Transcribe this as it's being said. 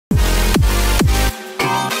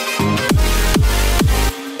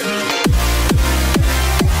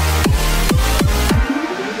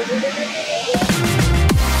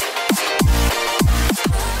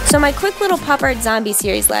my quick little pop art zombie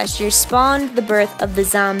series last year spawned the birth of the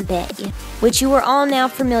zombie, which you are all now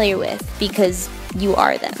familiar with because you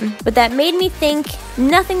are them. But that made me think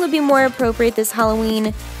nothing would be more appropriate this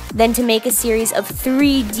Halloween than to make a series of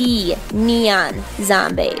 3D neon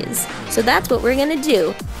zombies. So that's what we're gonna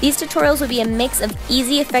do. These tutorials will be a mix of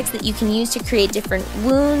easy effects that you can use to create different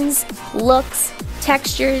wounds, looks,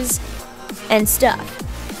 textures, and stuff.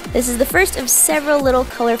 This is the first of several little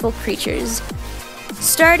colorful creatures,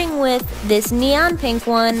 starting with this neon pink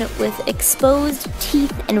one with exposed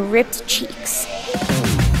teeth and ripped cheeks.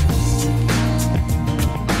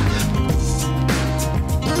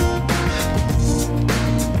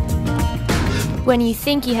 When you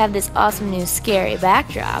think you have this awesome new scary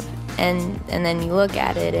backdrop, and then you look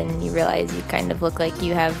at it and you realize you kind of look like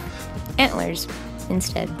you have antlers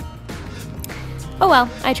instead. Oh well,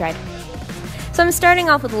 I tried. So I'm starting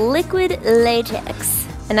off with liquid latex,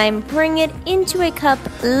 and I'm pouring it into a cup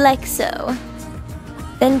like so.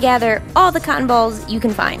 Then gather all the cotton balls you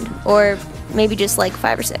can find, or maybe just like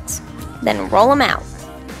 5 or 6. Then roll them out.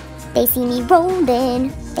 They see me rolling,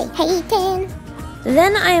 they hating.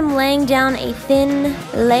 Then I am laying down a thin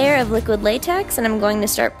layer of liquid latex, and I'm going to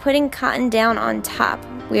start putting cotton down on top.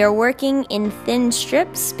 We are working in thin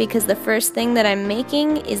strips because the first thing that I'm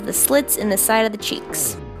making is the slits in the side of the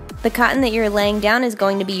cheeks. The cotton that you're laying down is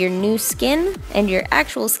going to be your new skin, and your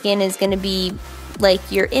actual skin is going to be like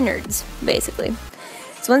your innards, basically.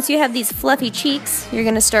 So once you have these fluffy cheeks, you're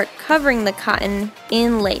going to start covering the cotton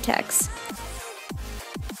in latex.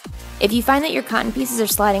 If you find that your cotton pieces are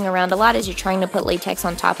sliding around a lot as you're trying to put latex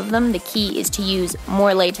on top of them, the key is to use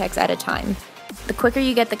more latex at a time. The quicker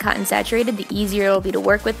you get the cotton saturated, the easier it'll be to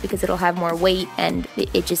work with because it'll have more weight and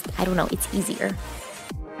it just, I don't know, it's easier.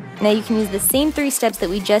 Now you can use the same 3 steps that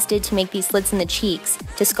we just did to make these slits in the cheeks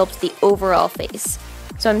to sculpt the overall face.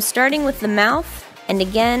 So I'm starting with the mouth, and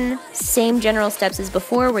again, same general steps as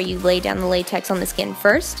before where you lay down the latex on the skin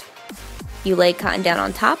first, you lay cotton down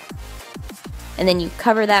on top, and then you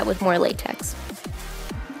cover that with more latex.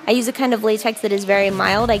 I use a kind of latex that is very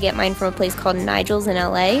mild. I get mine from a place called Nigel's in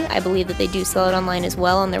LA. I believe that they do sell it online as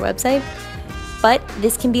well on their website. But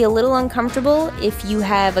this can be a little uncomfortable if you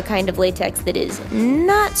have a kind of latex that is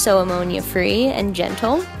not so ammonia-free and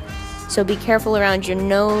gentle. So be careful around your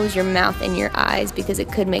nose, your mouth, and your eyes because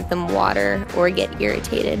it could make them water or get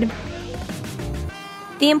irritated.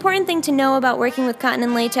 The important thing to know about working with cotton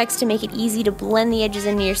and latex to make it easy to blend the edges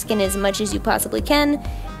into your skin as much as you possibly can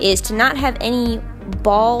is to not have any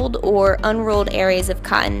bald or unrolled areas of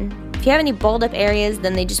cotton. If you have any balled up areas,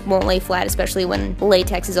 then they just won't lay flat, especially when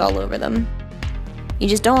latex is all over them. You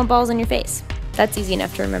just don't want balls on your face. That's easy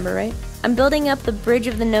enough to remember, right? I'm building up the bridge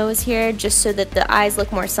of the nose here just so that the eyes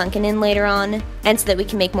look more sunken in later on, and so that we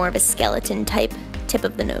can make more of a skeleton type tip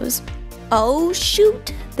of the nose. Oh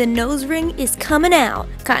shoot, the nose ring is coming out.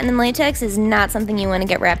 Cotton and latex is not something you want to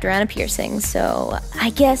get wrapped around a piercing, so I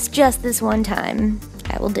guess just this one time,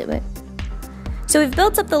 I will do it. So we've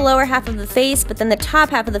built up the lower half of the face, but then the top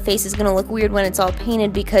half of the face is going to look weird when it's all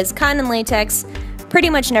painted because cotton and latex pretty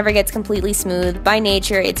much never gets completely smooth. By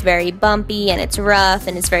nature, it's very bumpy and it's rough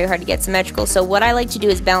and it's very hard to get symmetrical. So what I like to do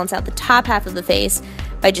is balance out the top half of the face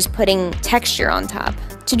by just putting texture on top.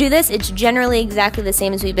 To do this, it's generally exactly the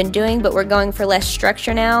same as we've been doing, but we're going for less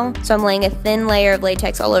structure now. So I'm laying a thin layer of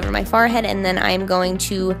latex all over my forehead, and then I'm going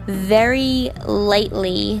to very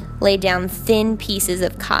lightly lay down thin pieces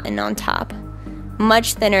of cotton on top.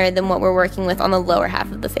 Much thinner than what we're working with on the lower half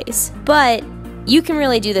of the face. But you can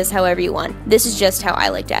really do this however you want. This is just how I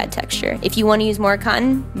like to add texture. If you want to use more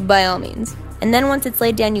cotton, by all means. And then once it's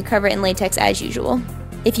laid down, you cover it in latex as usual.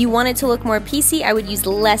 If you want it to look more piecey, I would use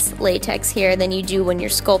less latex here than you do when you're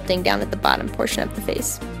sculpting down at the bottom portion of the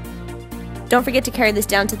face. Don't forget to carry this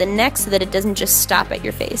down to the neck so that it doesn't just stop at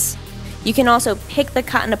your face. You can also pick the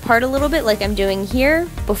cotton apart a little bit like I'm doing here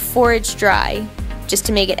before it's dry, just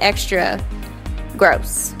to make it extra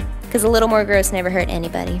gross. Because a little more gross never hurt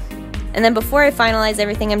anybody. And then before I finalize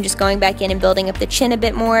everything, I'm just going back in and building up the chin a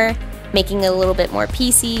bit more, making it a little bit more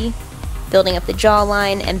piecey, building up the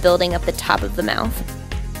jawline, and building up the top of the mouth.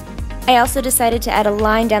 I also decided to add a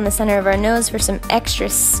line down the center of our nose for some extra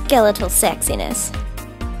skeletal sexiness.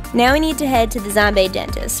 Now we need to head to the zombie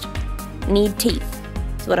dentist. Need teeth,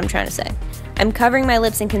 is what I'm trying to say. I'm covering my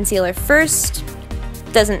lips in concealer first.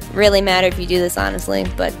 Doesn't really matter if you do this honestly,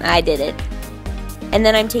 but I did it. And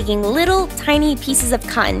then I'm taking little tiny pieces of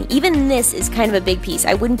cotton. Even this is kind of a big piece.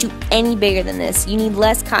 I wouldn't do any bigger than this. You need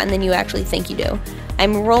less cotton than you actually think you do.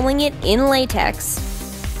 I'm rolling it in latex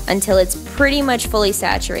until it's pretty much fully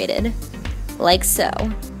saturated, like so.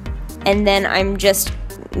 And then I'm just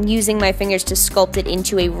using my fingers to sculpt it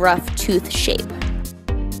into a rough tooth shape.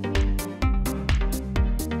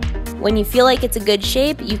 When you feel like it's a good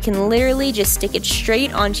shape, you can literally just stick it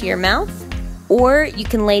straight onto your mouth, or you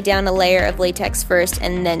can lay down a layer of latex first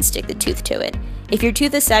and then stick the tooth to it. If your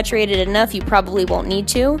tooth is saturated enough, you probably won't need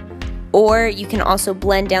to, or you can also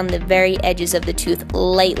blend down the very edges of the tooth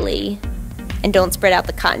lightly and don't spread out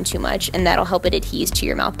the cotton too much, and that'll help it adhere to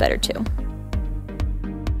your mouth better too.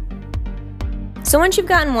 So once you've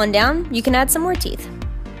gotten one down, you can add some more teeth,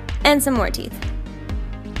 and some more teeth,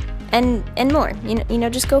 and more. You know,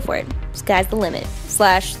 just go for it. Sky's the limit.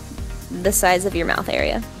 Slash the size of your mouth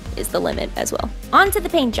area is the limit as well. On to the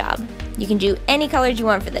paint job. You can do any colors you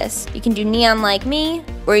want for this. You can do neon like me,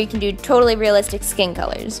 or you can do totally realistic skin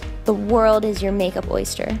colors. The world is your makeup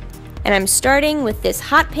oyster. And I'm starting with this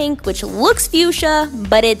hot pink, which looks fuchsia,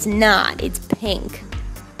 but it's not. It's pink.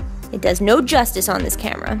 It does no justice on this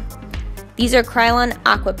camera. These are Kryolan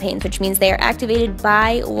aquapaints, which means they are activated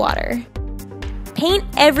by water. Paint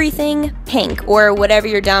everything pink, or whatever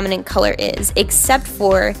your dominant color is, except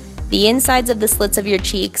for the insides of the slits of your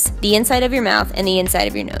cheeks, the inside of your mouth, and the inside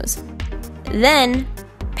of your nose. Then,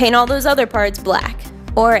 paint all those other parts black,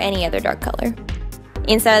 or any other dark color.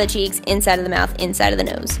 Inside of the cheeks, inside of the mouth, inside of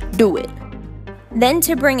the nose. Do it. Then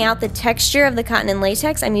to bring out the texture of the cotton and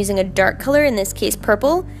latex, I'm using a dark color, in this case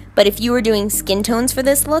purple, but if you were doing skin tones for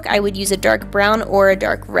this look, I would use a dark brown or a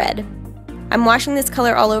dark red. I'm washing this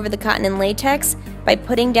color all over the cotton and latex by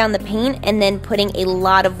putting down the paint and then putting a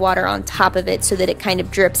lot of water on top of it so that it kind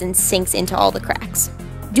of drips and sinks into all the cracks.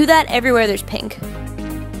 Do that everywhere there's pink.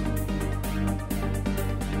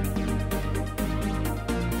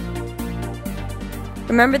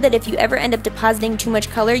 Remember that if you ever end up depositing too much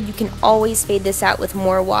color, you can always fade this out with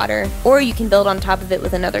more water, or you can build on top of it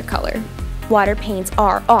with another color. Water paints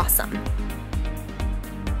are awesome.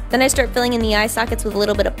 Then I start filling in the eye sockets with a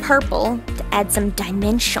little bit of purple to add some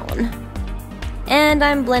dimension. And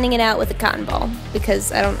I'm blending it out with a cotton ball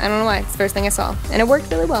because I don't know why, it's the first thing I saw. And it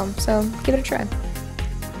worked really well, so give it a try.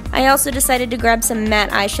 I also decided to grab some matte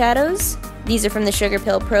eyeshadows. These are from the Sugar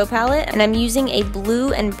Pill Pro palette, and I'm using a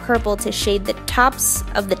blue and purple to shade the tops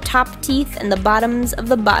of the top teeth and the bottoms of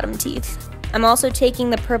the bottom teeth. I'm also taking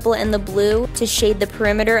the purple and the blue to shade the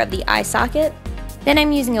perimeter of the eye socket. Then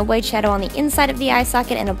I'm using a white shadow on the inside of the eye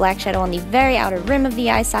socket and a black shadow on the very outer rim of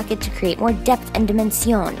the eye socket to create more depth and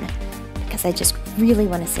dimension, because I just really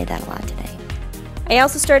want to say that a lot today. I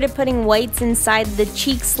also started putting whites inside the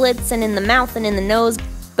cheek slits and in the mouth and in the nose,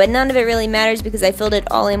 but none of it really matters because I filled it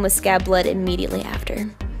all in with scab blood immediately after.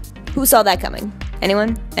 Who saw that coming?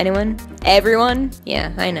 Anyone? Anyone? Everyone?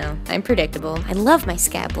 Yeah, I know. I'm predictable. I love my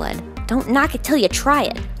scab blood. Don't knock it till you try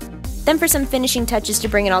it. Then for some finishing touches to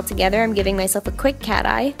bring it all together, I'm giving myself a quick cat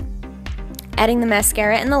eye, adding the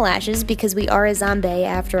mascara and the lashes because we are a zombie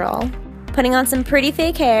after all, putting on some pretty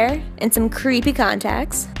fake hair and some creepy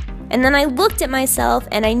contacts, and then I looked at myself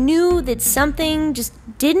and I knew that something just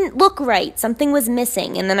didn't look right, something was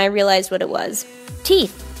missing, and then I realized what it was.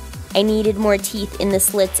 Teeth. I needed more teeth in the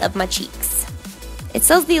slits of my cheeks. It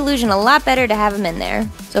sells the illusion a lot better to have them in there,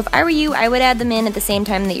 so if I were you, I would add them in at the same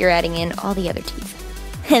time that you're adding in all the other teeth.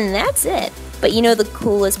 And that's it. But you know the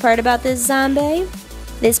coolest part about this zombie?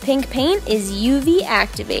 This pink paint is UV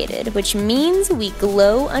activated, which means we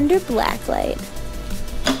glow under blacklight.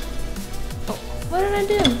 Oh, what did I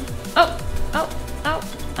do? Oh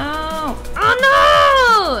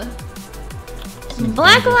no!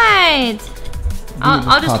 Blacklight!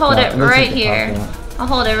 I'll just hold it right here. I'll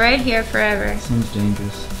hold it right here forever. Seems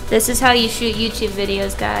dangerous. This is how you shoot YouTube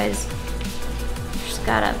videos, guys. You just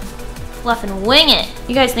gotta fluff and wing it.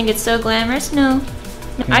 You guys think it's so glamorous? No.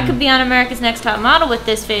 I could be on America's Next Top Model with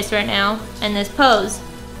this face right now, and this pose,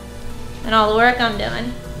 and all the work I'm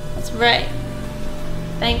doing. That's right.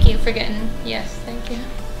 Thank you for getting, yes, thank you.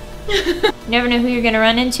 You never know who you're gonna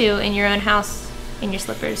run into in your own house in your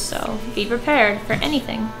slippers, so be prepared for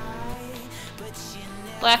anything.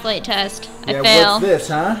 Blacklight test. I fail. What's this,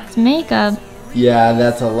 huh? It's makeup. Yeah,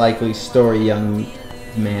 that's a likely story, young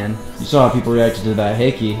man. You saw how people reacted to that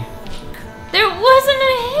hickey. There wasn't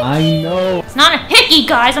a hickey. I know. It's not a hickey,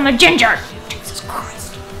 guys. I'm a ginger.